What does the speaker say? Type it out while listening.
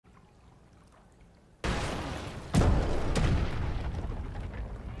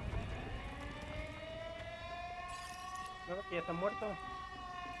¿Ya está muerto?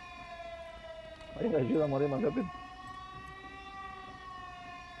 Ay, me ayuda a morir más rápido.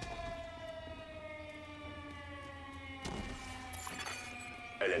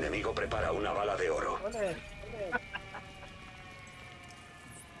 El enemigo prepara una bala de oro. ¡Ole!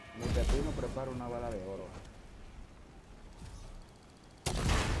 Mi pepino prepara una bala de oro.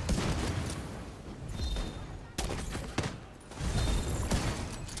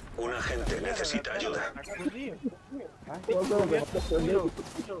 Un agente necesita ayuda. Ay,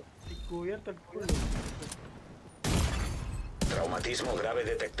 Cubierto el culo. Traumatismo grave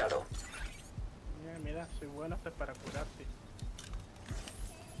detectado. Mira, soy bueno hasta para curarte.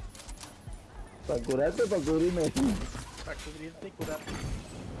 ¿Para curarte o para cubrirme? Para cubrirte y curarte.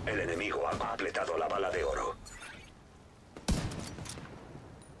 El enemigo ha completado la bala de oro.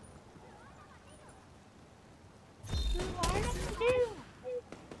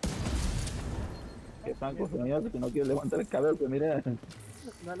 Que Franco, señor, que no quiere levantar el cabello, mira.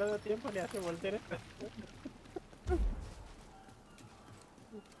 No le da tiempo ni hace voltereta.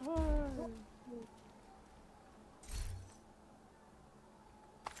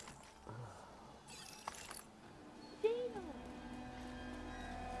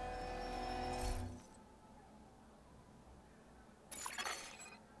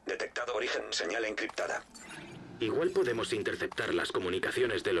 Detectado origen, señal encriptada. Igual podemos interceptar las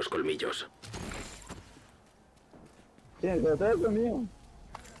comunicaciones de los colmillos. Tiene que estar conmigo.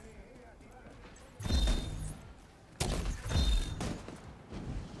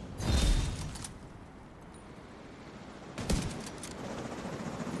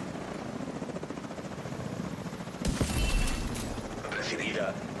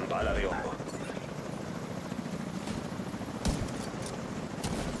 Recibida bala de hongo.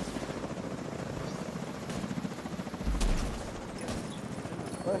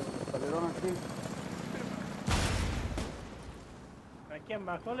 pues, salieron aquí. A quien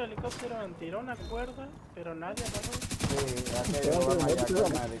bajó el helicóptero tiró una cuerda, pero nadie bajó. Sí, ya que llevaron allá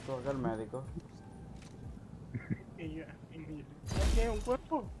acá el médico. Y yo, ¿qué? ¿Un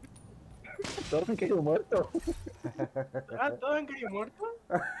cuerpo? Todos han caído muertos. Ah, ¿todos han caído muertos?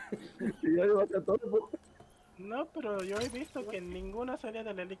 Y yo iba a hacer todo. No, pero yo he visto que ninguno salía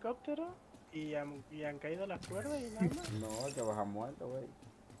del helicóptero y han caído las cuerdas y nada más. No, que baja muerto, güey.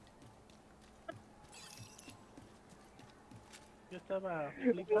 Yo estaba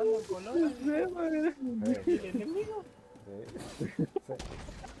flipando en colores. ¿Y el enemigo? Sí.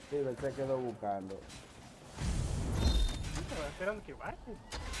 Sí, él se quedó buscando. Estaba esperando que baje.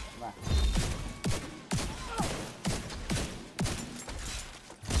 Va.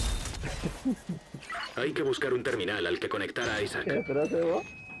 Hay que buscar un terminal al que conectar a Isaac. Espérate vos.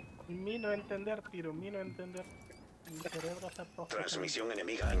 Mi no entender, tiro, mi no entender. Mi cerebro está rojo. Transmisión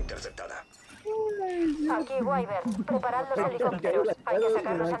enemiga interceptada. Aquí, Wyver. Preparad los helicópteros. Hay que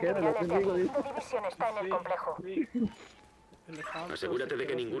sacar los antivirales de aquí. Tu división está en el complejo. Sí. Asegúrate de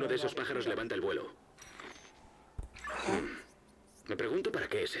que ninguno de esos pájaros levanta el vuelo. Me pregunto para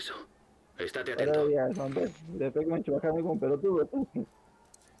qué es eso. Estate atento. Ahora ya, hombre. Después que me chubajaron con pelotudo.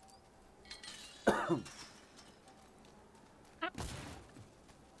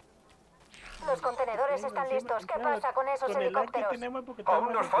 Los contenedores están listos. ¿Qué pasa con esos helicópteros?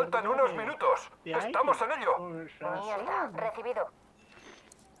 Aún nos faltan unos minutos. Estamos en ello. Mierda, recibido.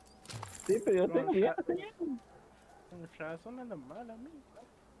 Sí, pero yo tengo ya. Con razón anda mal a mí.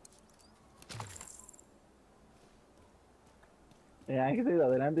 Ángel se ha ido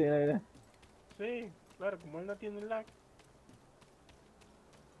adelante, mira, mira. Sí, claro, como él no tiene lag.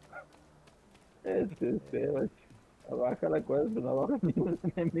 Este feo. Baja la cuerda, pero no baja ningún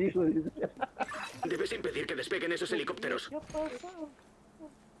enemigo, dice. Debes impedir que despeguen esos helicópteros. ¿Qué ha pasado?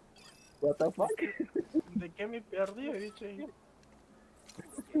 What the fuck? ¿De qué me perdí? He dicho yo.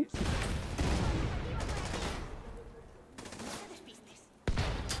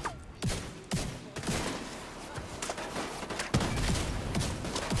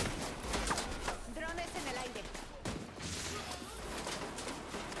 Drones en el aire.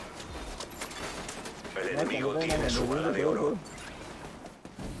 El enemigo tiene su bala de oro.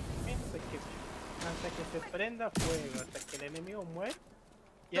 Hasta que se prenda fuego, hasta que el enemigo muere.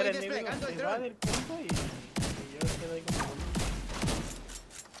 Y el enemigo se va del punto y yo quedo ahí como...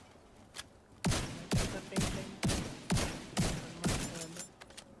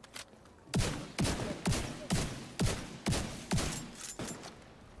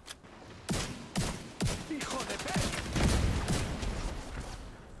 ¡Hijo de pe!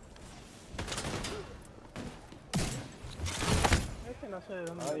 Este no sé de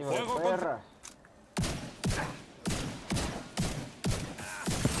dónde... Ay, hijo de perra.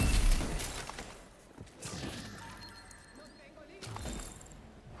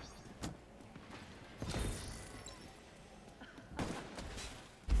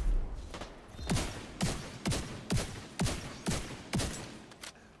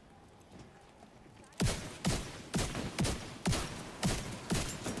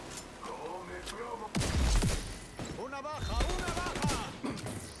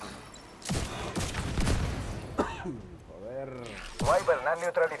 Wyvern, han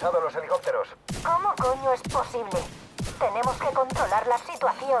neutralizado los helicópteros. ¿Cómo coño es posible? Tenemos que controlar la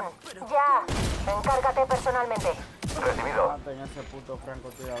situación. ¡Ya! Encárgate personalmente. Recibido. Maten a ese puto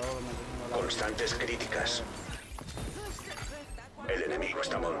francotirador metiendo la... Constantes críticas. El enemigo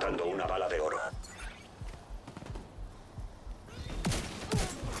está montando una bala de oro.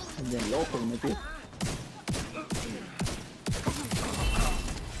 Bien loco el metido.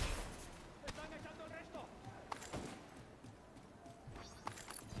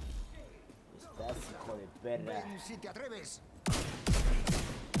 Estás, hijo de perra. Si te atreves.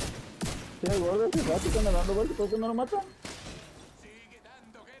 Sí, el gordo hace rato que anda dando vueltas, ¿por qué no lo matan?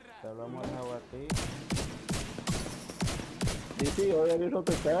 Te lo hemos dejado a ti. Sí, hoy había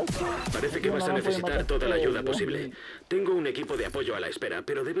otro caso. Parece que vas a necesitar toda la ayuda posible. Tengo un equipo de apoyo a la espera,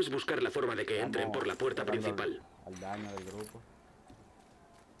 pero debes buscar la forma de que entren por la puerta principal. Al daño del grupo.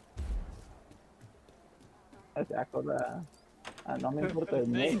 O sea, cosa... Ah, no me importa el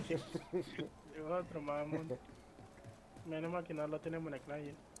mío. Llegó otro mamón. Menos mal que no lo tenemos en la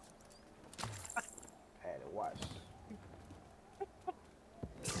calle. El wash.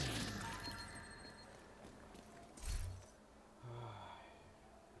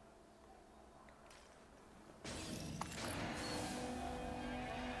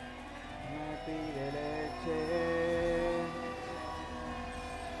 Me pide leche.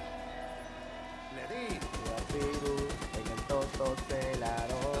 Le di. Y a Piru en el toto se la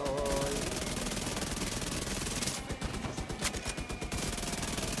doy.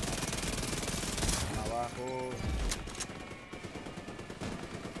 Abajo.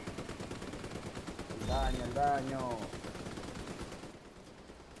 El daño.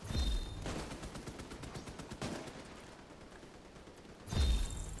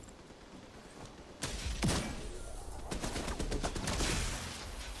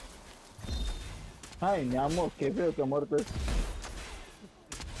 Ay, mi amor, qué feo que ha muerto es.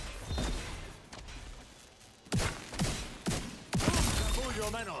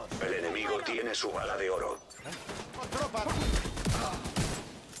 Capullo menos. El enemigo tiene su bala de oro. Tropa.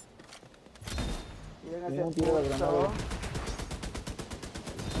 Miren Tiene un ese tiro de granada.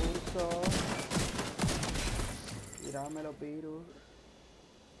 Pulso. Tirámelo, Piru.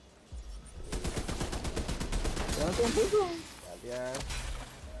 ¿Ya no tengo un pulso? Gracias.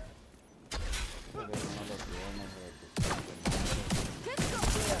 No lo tiene,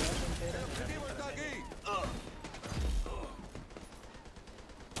 Objetivo está aquí.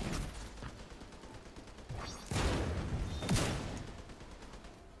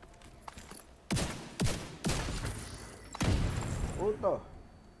 Puto.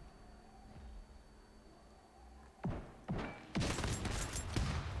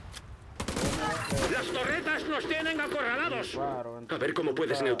 ¡Las torretas nos tienen acorralados! Claro, A ver cómo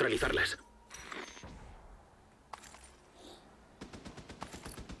puedes neutralizarlas.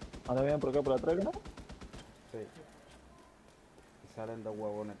 Ahora vienen por acá por atrás, ¿no? Sí. Y salen dos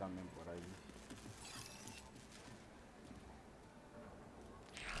huevones también por ahí.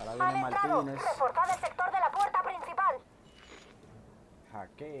 Ahora Han viene entrado. Martínez. Reforzad el sector de la puerta principal.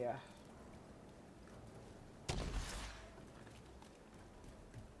 Hackea.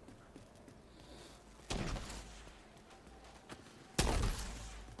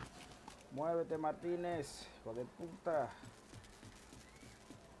 Muévete, Martínez, hijo de puta.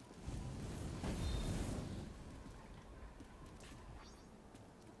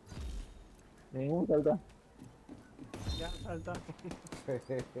 Ningún salta. Ya, salta.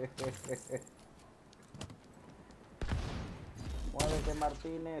 Muévete,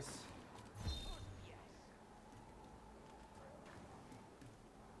 Martínez.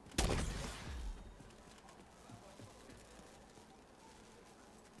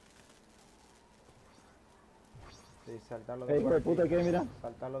 Sí, saltarlo de Hijo por de aquí. puta, ¿qué? Mira.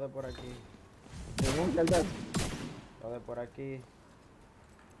 Saltarlo de por aquí. Ningún salta. Lo de por aquí.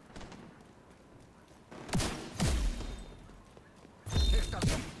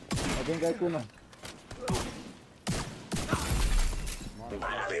 Aquí en cada uno.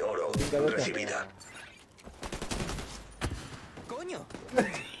 Bala de oro recibida. Coño. Ay,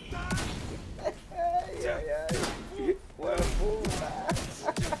 ay, ay. Hueputa.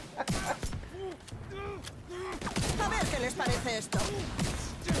 A ver qué les parece esto.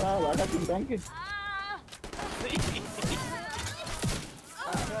 Ah, bájate un tanque.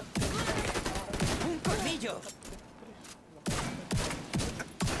 Un colmillo.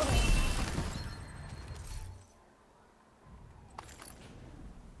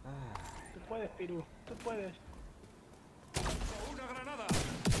 Tú puedes, Piru. Tú puedes. ¡Una granada!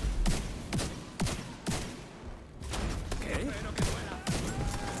 Ay,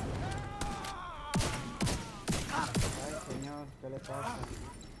 señor, ¿qué le pasa?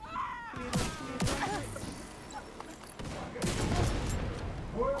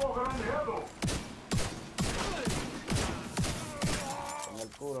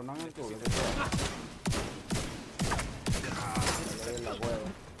 culo, no en el culo. Le di la huevo.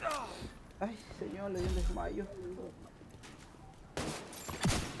 Ay, señor, le di un desmayo.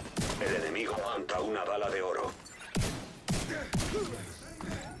 El enemigo monta una bala de oro.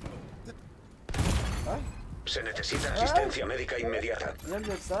 Ay, Se necesita asistencia médica inmediata.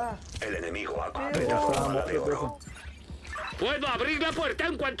 ¿dónde está? El enemigo ha apretado una bala de oro. ¡Puedo abrir la puerta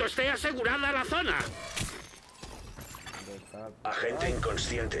en cuanto esté asegurada la zona! ¿Dónde está? Agente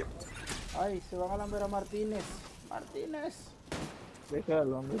inconsciente. Ay, se van a lamber a Martínez. Martínez. Deja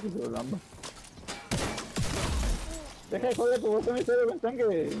al hombre que se lo lamba. Deja de joder, como vos también sabes, pensán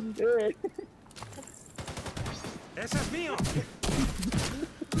que... ¡Ese es mío!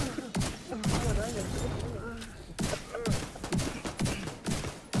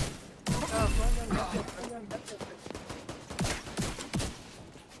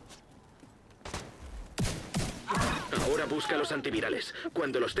 Ahora busca los antivirales.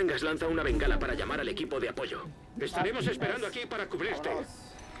 Cuando los tengas, lanza una bengala para llamar al equipo de apoyo. Estaremos esperando aquí para cubrirte.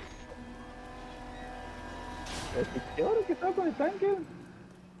 ¿Qué hora que estaba con el tanque?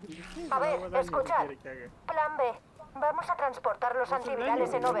 A ver, escuchad. Plan B. Vamos a transportar los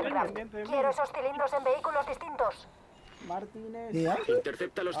antivirales en Overcraft. Quiero esos cilindros en vehículos distintos. Martínez.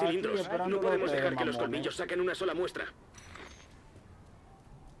 Intercepta los cilindros. esperando No podemos que dejar que los mamones. colmillos saquen una sola muestra.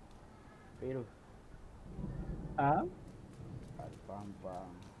 Pero. Ah, Al pam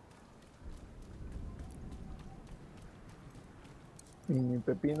pam. y mi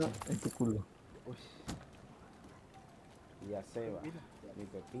pepino en tu culo. Uy. Ya se va. Mi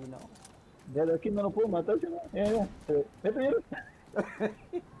pepino. Ya de aquí no lo puedo matar, ¿sí? Ya. Vete,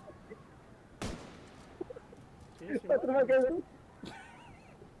 otro me queda.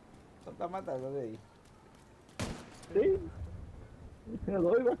 ¿No está matando de ahí? Sí. Me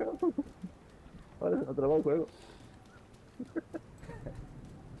doy, baja. Ahora se nos traba el juego.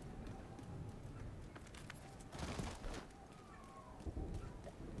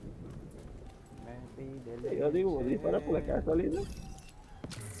 Yo digo, dispara por la casa, ¿listo?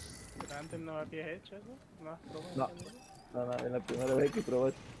 Pero antes no habías hecho eso. No, No, es la primera vez que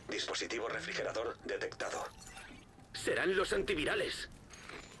probé. Dispositivo refrigerador detectado. Serán los antivirales.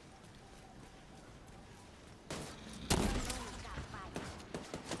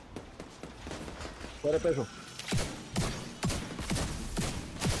 Fuera peso.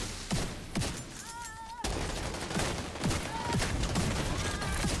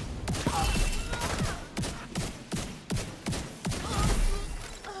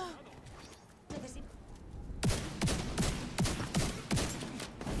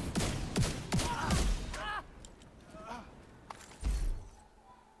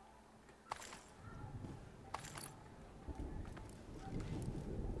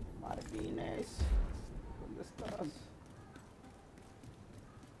 Martínez. ¿Dónde estás?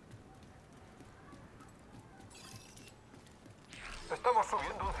 Estamos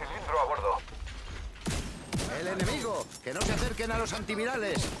subiendo un cilindro a bordo. ¡El enemigo! ¡Que no se acerquen a los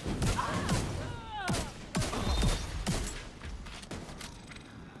antivirales!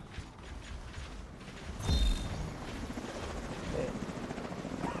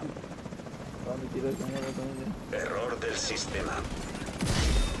 ¿Dónde tiro el señor también? Error del sistema.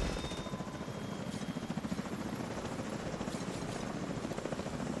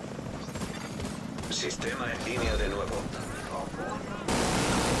 Sistema en línea de nuevo.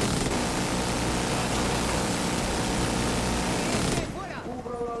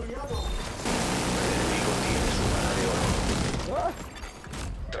 El enemigo tiene su bala de oro.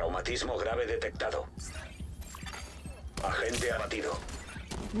 Traumatismo grave detectado. Agente abatido.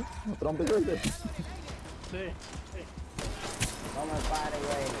 Trompeta este. Sí, sí. No me pare,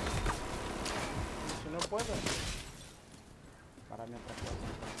 güey. Si no puedo. Para mi otra cosa.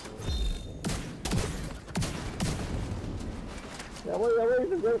 Ya voy,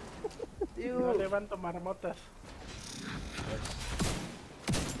 se fue. No levanto marmotas.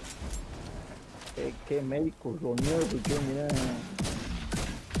 Qué médico, roñoso, que mira.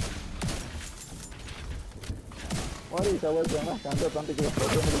 Ahorita voy a estar mascando tanto que los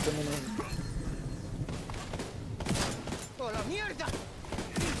propios me lo terminen. ¡Oh, la mierda!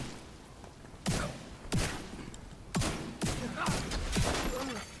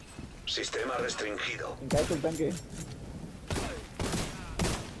 Sistema restringido. Encaixa el tanque.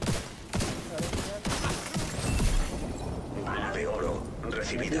 Bala de oro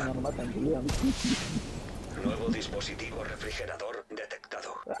recibida. No matan, Julián. Nuevo dispositivo refrigerador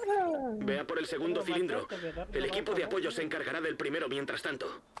detectado. Vea por el segundo cilindro. El equipo de apoyo se encargará del primero mientras tanto.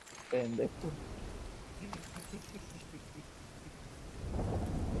 Pendejo.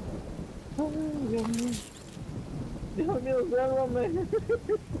 Ay, Dios mío. Dios mío, sálvame.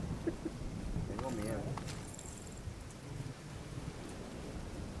 Tengo miedo.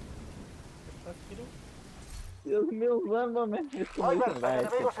 Dios mío, sálvame. Es como Oigan, dicen, los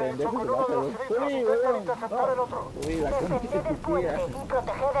enemigos se hizo con uno de los cilindros. Intenten interceptar el otro. Defended el puente y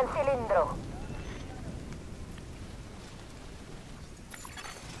proteged el cilindro.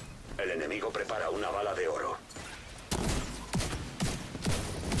 El enemigo prepara una bala de oro.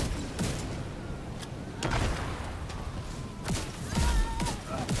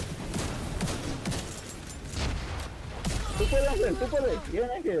 Tú puedes, Ángel, tú puedes.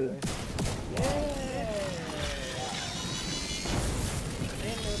 Bien, Ángel.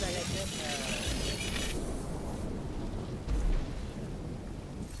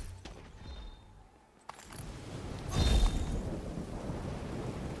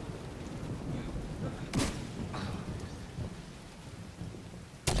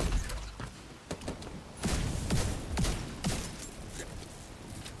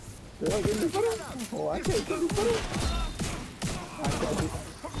 ¿Quién disparó? ¿O Ángel? ¿Quién disparó? Ángel.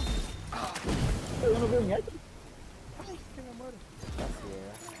 Yo no veo ni Ángel. Ay, que me muero.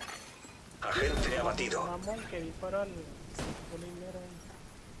 Agente abatido. Mamón que disparó al polimero.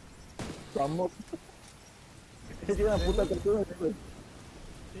 Vamos. Es una puta tortuga.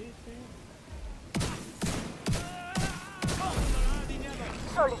 Sí, sí.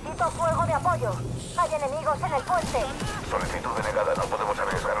 Solicito fuego de apoyo. Hay enemigos en el puente. Solicitud denegada, no podemos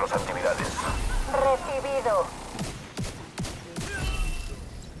arriesgar los antivirales. Recibido.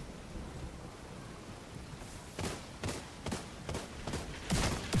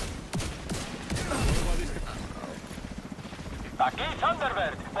 Aquí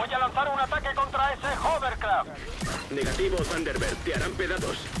Thunderbird. Voy a lanzar un ataque contra ese hovercraft. Negativo, Thunderbird. Te harán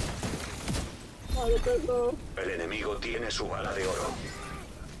pedazos. Ay, peso. El enemigo tiene su bala de oro.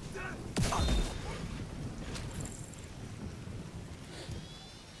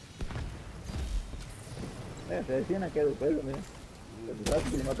 Se decían que el peso, mira. ¿Sabes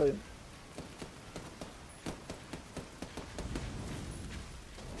que le mato yo?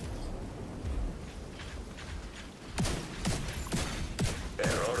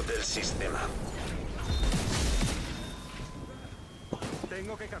 Error del sistema.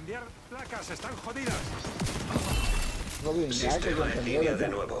 Tengo que cambiar placas, están jodidas. No veo ni Ángel Sistema con en línea de señores.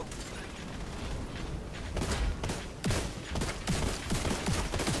 nuevo.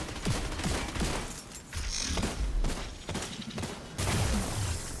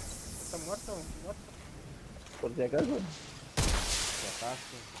 Está muerto, muerto. Por si acaso. Si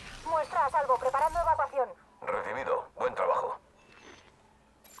acaso. Muestra a salvo, preparando evacuación. Recibido. Buen trabajo.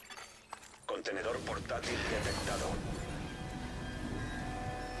 Contenedor portátil detectado.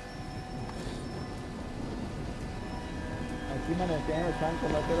 Aquí me enseñan el chanco,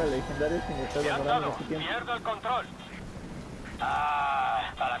 no que era legendario sin estar demorando mucho tiempo. Pierdo el control.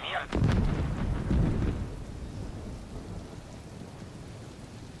 Ah, a la mierda.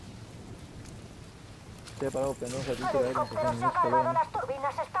 Se ha parado penoso aquí, El pero helicóptero se ha cargado las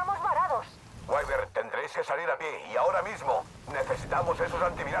turbinas, estamos varados. Wyvern, tendréis que salir a pie y ahora mismo. Necesitamos esos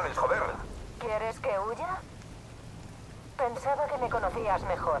antivirales, joder. ¿Quieres que huya? Pensaba que me conocías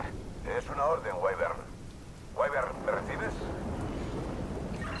mejor. Es una orden, Wyvern. Wyvern, ¿me recibes?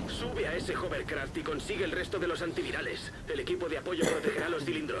 Sube a ese hovercraft y consigue el resto de los antivirales. El equipo de apoyo protegerá los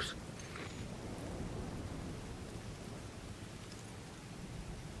cilindros.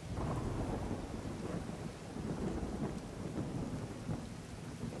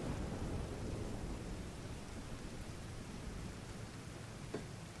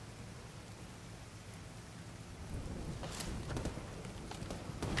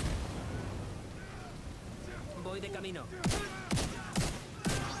 Voy de camino.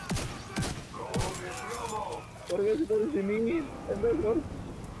 Porque si puedes de mí, es mejor.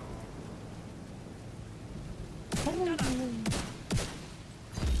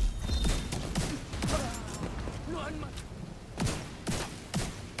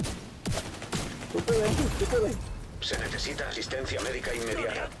 Tú puedes. Se necesita asistencia médica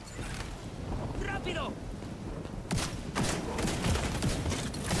inmediata. ¡Rápido!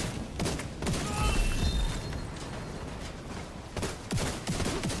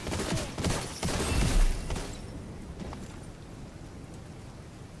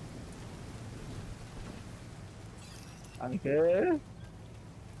 Ángel.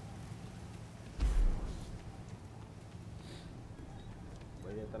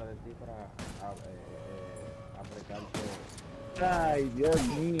 Voy detrás de ti para apretarte. Ay, Dios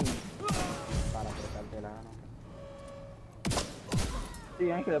mío. Para apretarte el ano.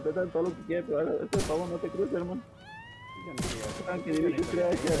 Sí, Ángel, aprieta todo lo que quieras, pero ahora, por favor, no te cruces, hermano. Yo no quiero. Ángel, dile que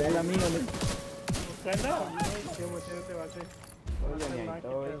creas que es la mía, ¿no? Buscando. qué boteo te va a hacer. Oye,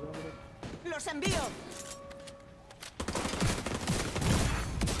 ñaito, oye. ¡Los envío!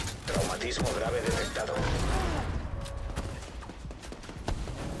 Traumatismo grave detectado.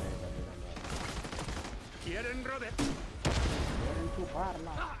 Quieren rodear. Quieren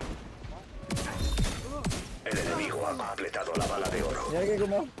chuparla. El enemigo ha completado la bala de oro. Mira que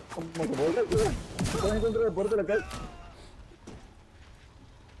como que vuelve, están en contra del puerto de la calle.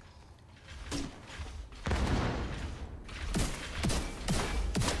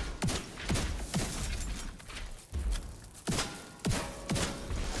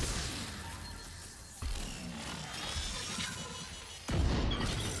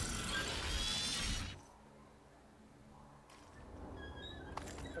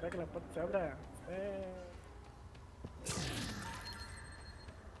 Espera que la puerta se abra.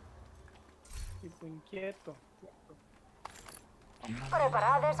 Tipo inquieto.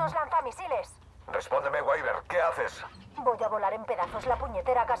 Preparad esos lanzamisiles. Respóndeme, Wyver, ¿qué haces? Voy a volar en pedazos la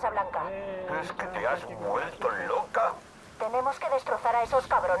puñetera Casa Blanca. ¿Es que te has vuelto loca? Tenemos que destrozar a esos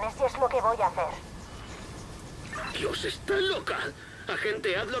cabrones y es lo que voy a hacer. Dios, está loca.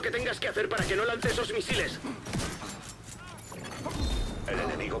 Agente, haz lo que tengas que hacer para que no lance esos misiles. El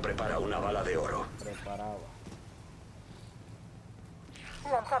enemigo prepara una bala de oro. Preparaba.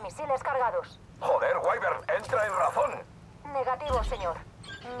 Lanzamisiles cargados. Joder, Wyver, entra en razón. Negativo, señor.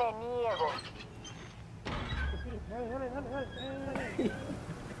 Me niego. Dale.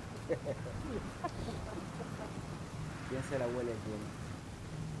 ¿Quién se la huele bien?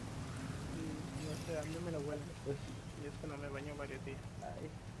 No sé, a mí me lo huele. Y es que no me baño varios días.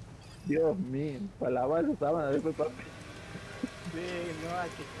 Dios mío, para lavar esa sábana después, papi. Sí, no, hay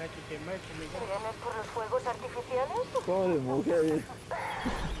que quemar conmigo. ¿Vienes por los fuegos artificiales? Pobre mujer.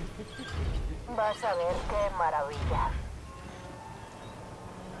 Vas a ver qué maravilla.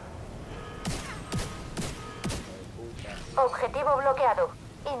 Objetivo bloqueado.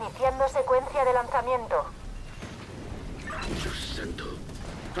 Iniciando secuencia de lanzamiento. Dios santo.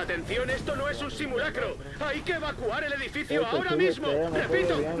 Atención, esto no es un simulacro. Hay que evacuar el edificio Esto ahora sí, mismo.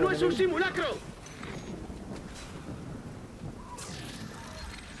 Repito, bien, no es un simulacro.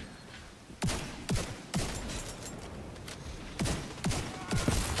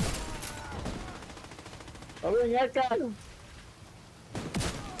 A ver, ñaca.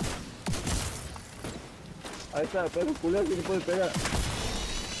 Ahí está, perro culero que no puede pegar.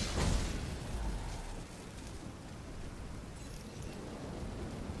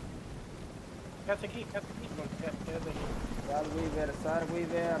 Quédate aquí. Quédate aquí. Sal,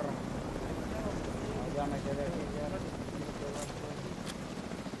 Weaver. No, ya me quedé aquí, ya.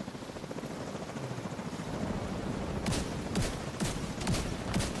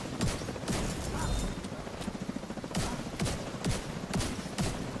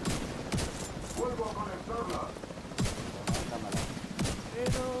 Vuelvo a conectarla.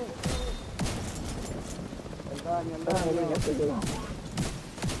 El daño.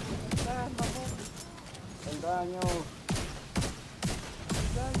 El daño.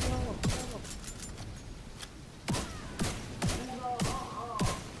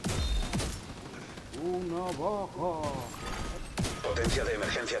 Uno bajo. Potencia de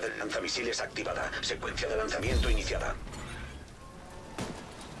emergencia del lanzamisiles activada. Secuencia de lanzamiento iniciada.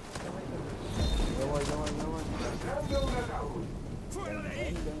 Yo voy. ¡Fuera de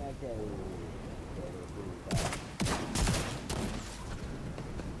ahí!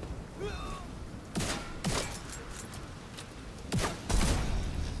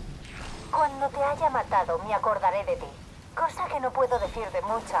 Cuando te haya matado, me acordaré de ti. Cosa que no puedo decir de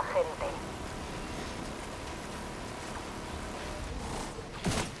mucha gente.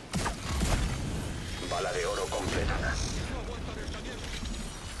 Bala de oro completada.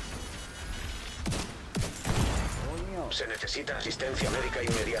 Se necesita asistencia médica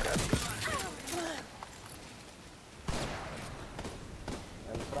inmediata.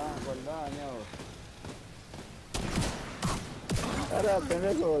 El franco, el daño. Ahora,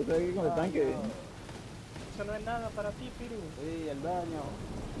 pendejo, estoy aquí con el tanque. Eso no es nada para ti, Piru. Sí, el daño.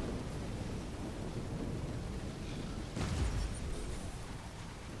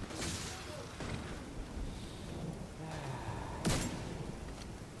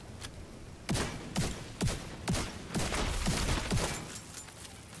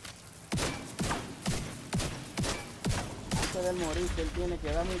 Antes de morirse, él tiene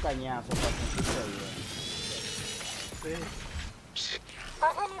que darme un cañazo para sentirse bien. Sí.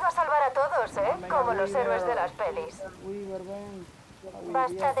 Has venido a salvar a todos, ¿eh? Como los héroes de las pelis. Weaver, ven.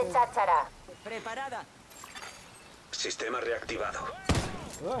 Basta de cháchara. Preparada. Sistema reactivado.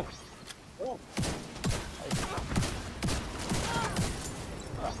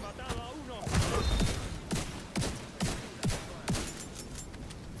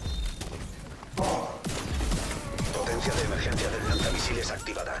 Potencia de emergencia del lanzamisiles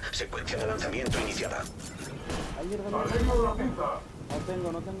activada. Secuencia de lanzamiento iniciada. Ayer no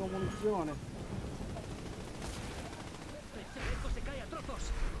tengo municiones.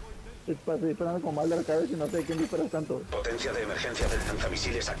 Estoy disparando con mal de la cabeza y no sé quién dispara tanto. Potencia de emergencia del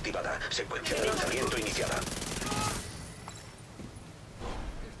lanzamisiles activada. Secuencia de lanzamiento iniciada.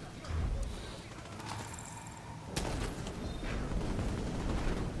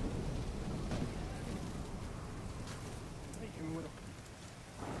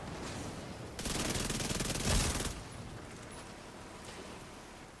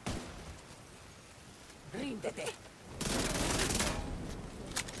 Ríndete.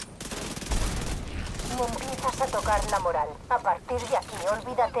 Me empiezas a tocar la moral. A partir de aquí,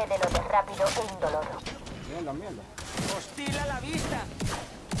 olvídate de lo de rápido e indoloro. Mierda. ¡Hostil a la vista!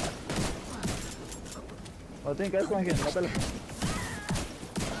 No tiene que ver con alguien, mátalo.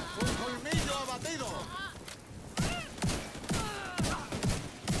 ¡Un colmillo abatido!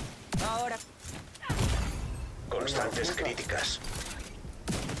 Ahora. Constantes críticas.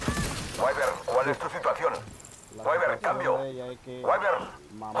 Wyvern, ¿cuál es tu situación? Wyvern, cambio. Wyvern,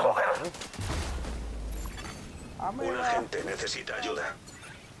 joder. Un agente necesita ayuda.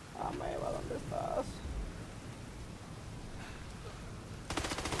 Ameba, ¿dónde estás?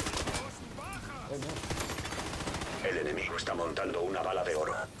 El enemigo está montando una bala de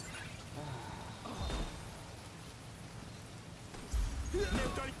oro.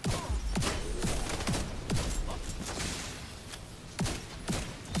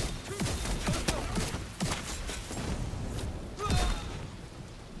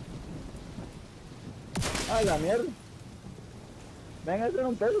 ¡Ah, la mierda! Venga a hacer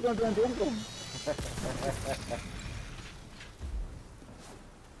un peso contra el tiempo.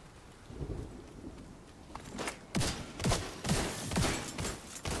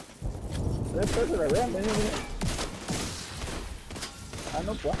 Tres pesos la vean, mira. Ah,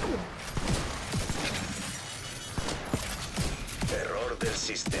 no puedo. Error del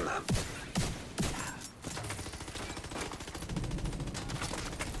sistema.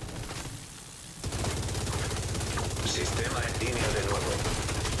 Sistema en línea de nuevo.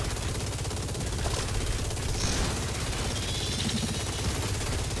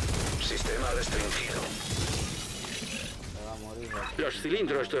 Sistema restringido. Los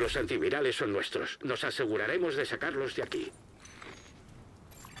cilindros de los antivirales son nuestros. Nos aseguraremos de sacarlos de aquí.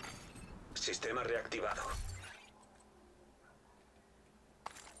 Sistema reactivado.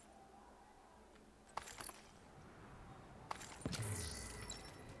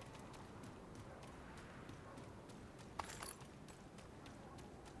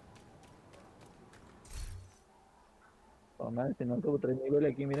 Si no tuvo 3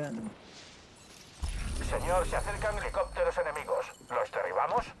 niveles aquí, mira. Señor, se acercan helicópteros enemigos. ¿Los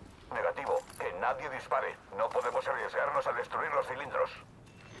derribamos? Negativo. Que nadie dispare. No podemos arriesgarnos a destruir los cilindros.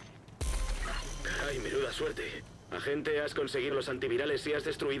 ¡Ay, menuda suerte! Agente, has conseguido los antivirales y has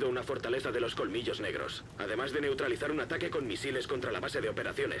destruido una fortaleza de los colmillos negros. Además de neutralizar un ataque con misiles contra la base de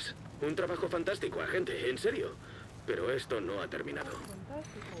operaciones. Un trabajo fantástico, agente, en serio. Pero esto no ha terminado.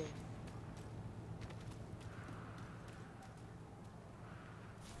 Fantástico.